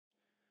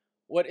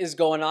What is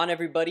going on,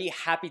 everybody?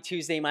 Happy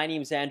Tuesday. My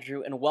name is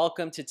Andrew, and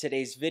welcome to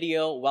today's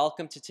video.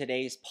 Welcome to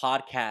today's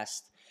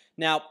podcast.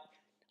 Now,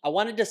 I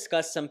want to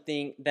discuss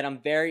something that I'm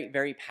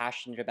very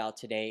passionate about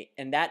today,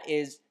 and that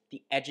is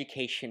the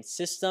education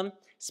system,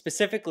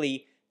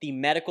 specifically the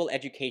medical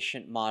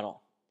education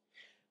model.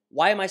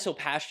 Why am I so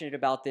passionate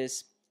about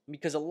this?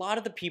 Because a lot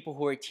of the people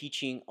who are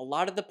teaching, a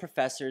lot of the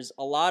professors,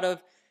 a lot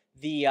of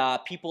the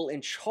people in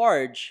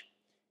charge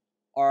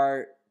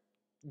are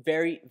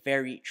very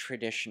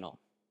traditional,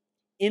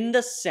 in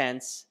the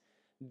sense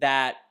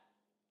that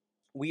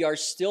we are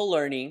still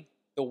learning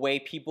the way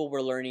people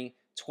were learning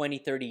 20,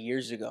 30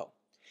 years ago.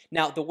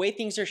 Now, the way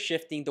things are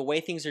shifting, the way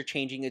things are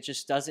changing, it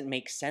just doesn't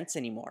make sense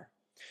anymore.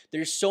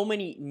 There's so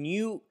many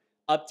new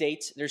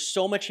updates, there's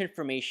so much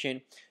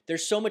information,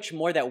 there's so much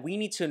more that we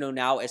need to know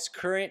now as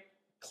current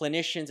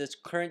clinicians, as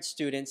current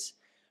students,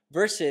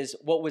 versus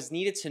what was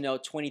needed to know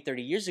 20,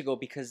 30 years ago,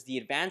 because the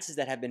advances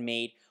that have been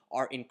made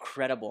are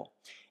incredible.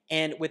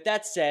 And with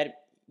that said,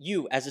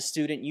 you as a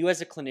student, you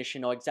as a clinician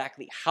know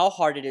exactly how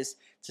hard it is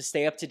to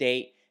stay up to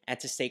date and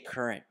to stay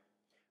current,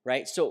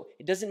 right? So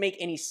it doesn't make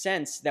any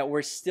sense that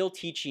we're still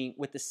teaching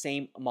with the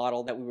same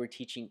model that we were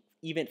teaching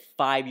even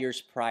 5 years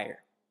prior.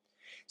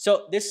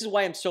 So this is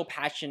why I'm so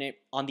passionate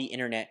on the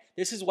internet.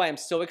 This is why I'm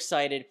so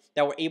excited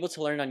that we're able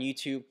to learn on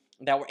YouTube,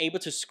 that we're able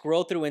to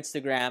scroll through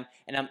Instagram,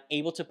 and I'm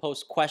able to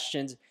post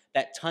questions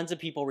that tons of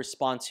people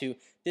respond to.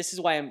 This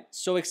is why I'm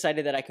so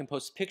excited that I can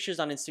post pictures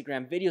on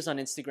Instagram, videos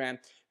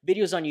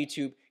on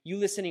YouTube, you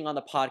listening on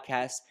the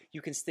podcast,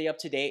 you can stay up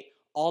to date.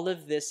 All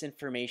of this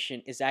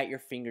information is at your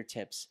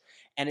fingertips,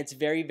 and it's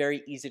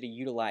very easy to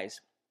utilize.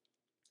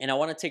 And I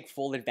want to take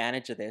full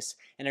advantage of this.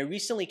 And I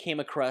recently came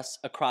across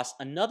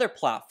another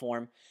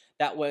platform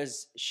that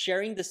was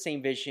sharing the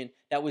same vision,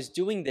 that was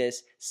doing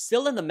this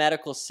still in the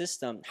medical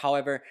system,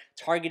 however,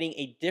 targeting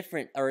a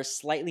different or a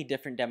slightly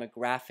different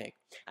demographic.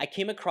 I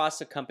came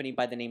across a company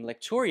by the name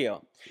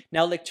Lecturio.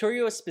 Now,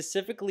 Lecturio is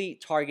specifically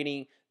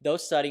targeting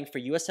those studying for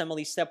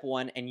USMLE Step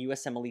 1 and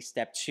USMLE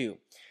Step 2.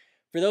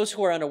 For those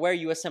who are unaware,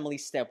 USMLE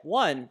Step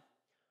 1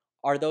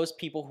 are those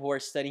people who are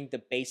studying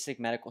the basic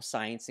medical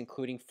science,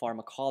 including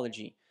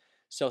pharmacology.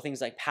 So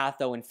things like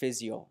patho and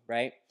physio,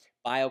 right?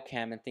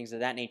 Biochem and things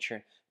of that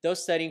nature.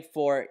 Those studying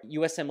for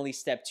USMLE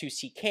Step 2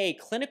 CK,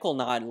 clinical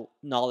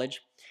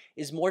knowledge,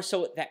 is more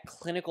so that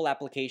clinical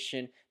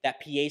application,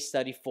 that PA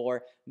study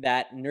for,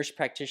 that nurse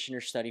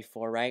practitioner study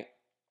for, right?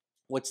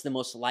 What's the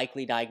most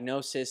likely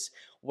diagnosis?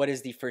 What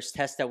is the first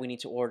test that we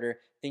need to order?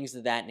 Things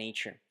of that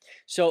nature.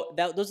 So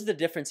those are the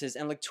differences.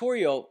 And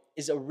Lecturio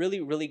is a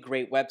really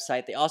great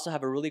website. They also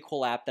have a really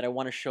cool app that I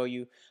want to show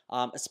you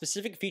a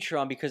specific feature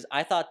on, because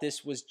I thought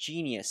this was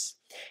genius.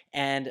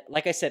 And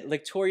like I said,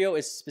 Lecturio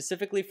is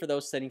specifically for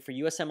those studying for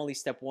USMLE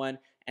Step 1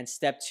 and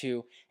Step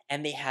 2.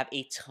 And they have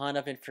a ton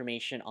of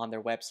information on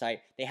their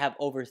website. They have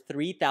over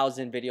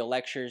 3,000 video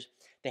lectures.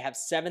 They have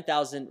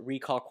 7,000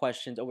 recall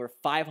questions, over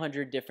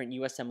 500 different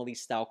USMLE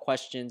style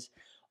questions,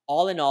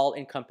 all in all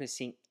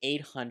encompassing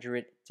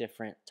 800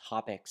 different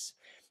topics.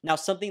 Now,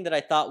 something that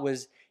I thought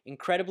was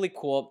incredibly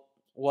cool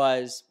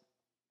was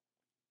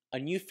a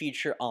new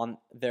feature on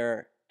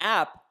their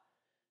app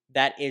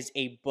that is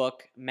a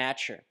book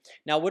matcher.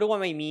 Now, what do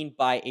I mean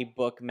by a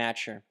book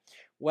matcher?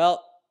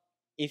 Well,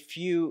 if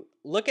you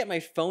look at my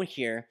phone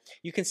here,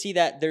 you can see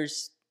that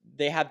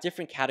they have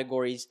different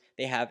categories.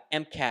 They have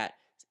MCAT,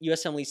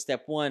 USMLE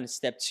Step 1,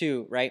 Step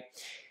 2, right?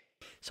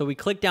 So we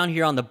click down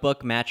here on the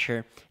book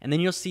matcher, and then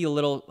you'll see a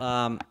little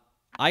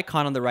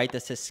icon on the right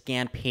that says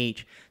scan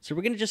page. So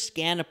we're going to just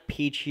scan a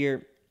page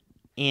here,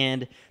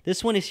 and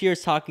this one is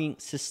talking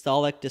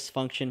systolic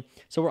dysfunction.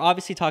 So we're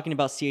obviously talking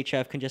about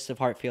CHF, congestive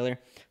heart failure.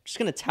 I'm just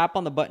going to tap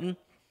on the button.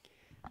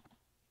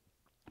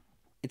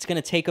 It's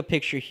going to take a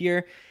picture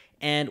here,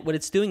 and what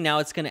it's doing now,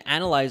 it's going to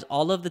analyze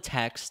all of the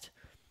text,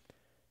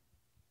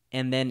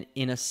 and then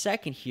in a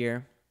second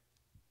here,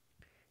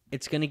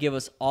 it's going to give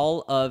us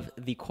all of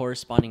the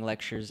corresponding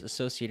lectures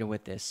associated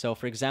with this. So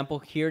for example,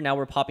 here now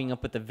we're popping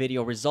up with the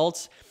video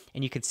results,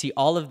 and you can see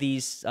all of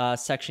these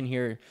section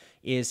here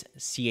is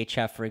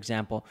CHF, for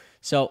example.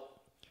 So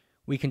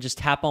we can just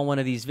tap on one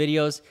of these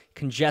videos,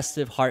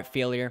 congestive heart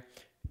failure,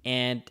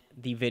 and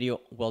the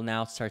video will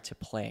now start to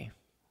play.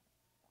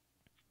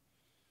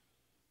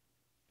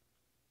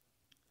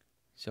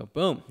 So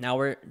boom, now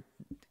we're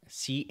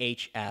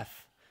CHF.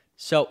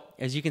 So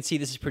as you can see,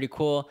 this is pretty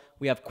cool.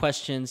 We have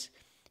questions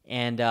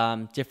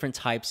and different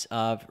types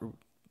of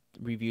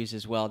reviews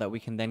as well that we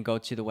can then go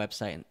to the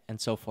website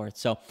and so forth.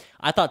 So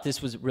I thought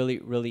this was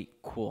really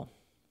cool.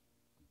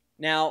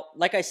 Now,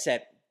 like I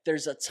said,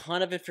 there's a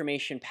ton of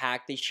information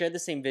packed. They share the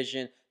same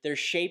vision. They're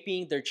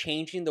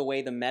changing the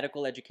way the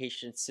medical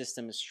education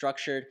system is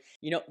structured.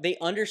 You know, they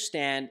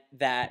understand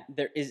that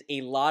there is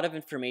a lot of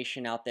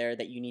information out there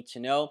that you need to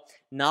know.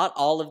 Not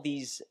all of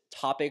these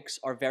topics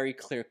are very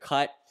clear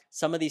cut.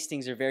 Some of these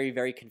things are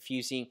very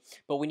confusing,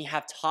 but when you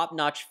have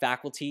top-notch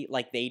faculty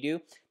like they do,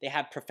 they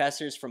have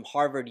professors from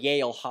Harvard,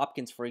 Yale,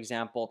 Hopkins, for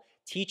example,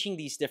 teaching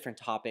these different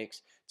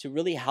topics to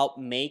really help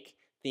make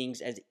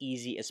things as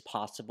easy as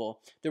possible.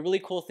 The really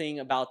cool thing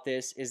about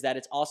this is that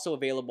it's also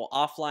available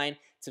offline.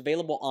 It's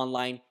available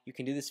online. You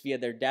can do this via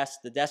the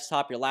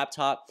desktop, your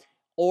laptop,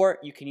 or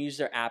you can use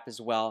their app as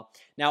well.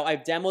 Now,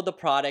 I've demoed the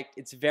product.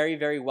 It's very,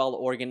 very well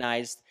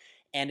organized.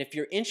 And if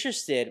you're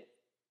interested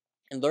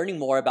and learning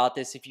more about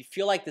this, if you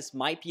feel like this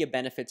might be a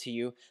benefit to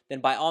you, then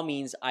by all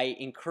means, I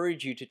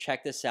encourage you to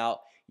check this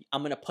out.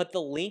 I'm going to put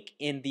the link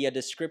in the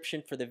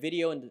description for the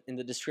video and in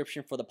the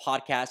description for the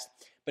podcast,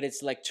 but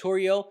it's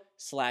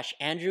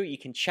Lecturio/Andrew. You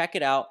can check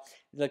it out.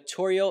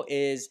 Lecturio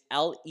is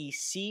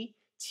LECTUR.io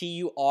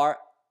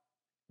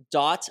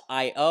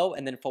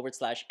and then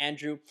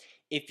 /Andrew.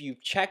 If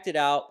you've checked it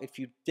out, if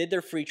you did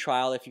their free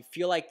trial, if you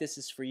feel like this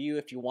is for you,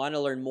 if you want to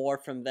learn more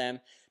from them,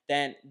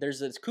 then there's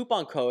this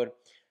coupon code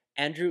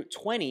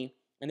Andrew20,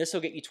 and this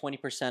will get you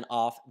 20%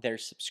 off their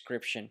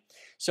subscription.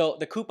 So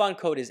the coupon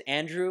code is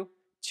Andrew20.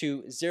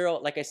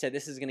 Like I said,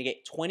 this is going to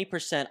get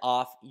 20%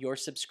 off your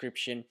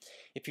subscription.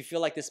 If you feel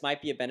like this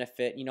might be a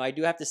benefit, I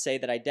do have to say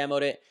that I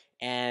demoed it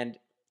and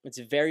it's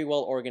very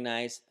well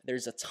organized.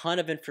 There's a ton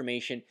of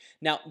information.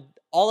 Now,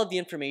 all of the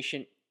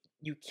information,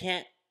 you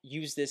can't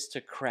use this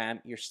to cram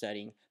your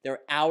studying. There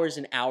are hours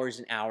and hours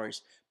and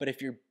hours. But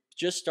if you're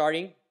just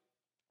starting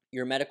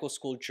your medical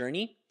school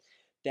journey,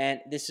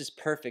 then this is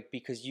perfect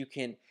because you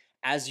can,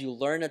 as you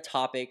learn a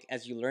topic,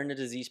 as you learn the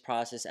disease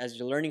process, as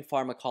you're learning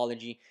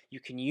pharmacology, you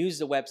can use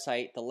the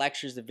website, the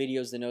lectures, the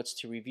videos, the notes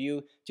to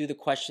review, do the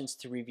questions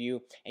to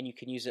review, and you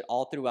can use it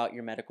all throughout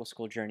your medical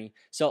school journey.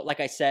 So like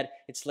I said,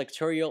 it's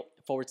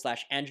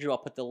Lecturio/Andrew. I'll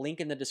put the link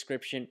in the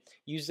description.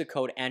 Use the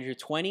code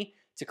Andrew20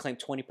 to claim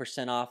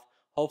 20% off.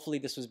 Hopefully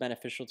this was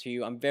beneficial to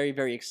you. I'm very,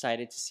 very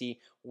excited to see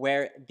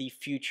where the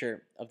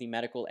future of the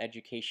medical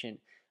education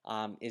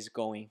is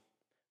going.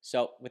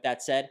 So with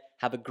that said,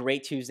 have a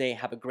great Tuesday,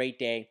 have a great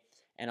day,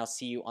 and I'll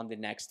see you on the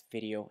next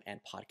video and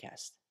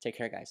podcast. Take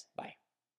care, guys. Bye.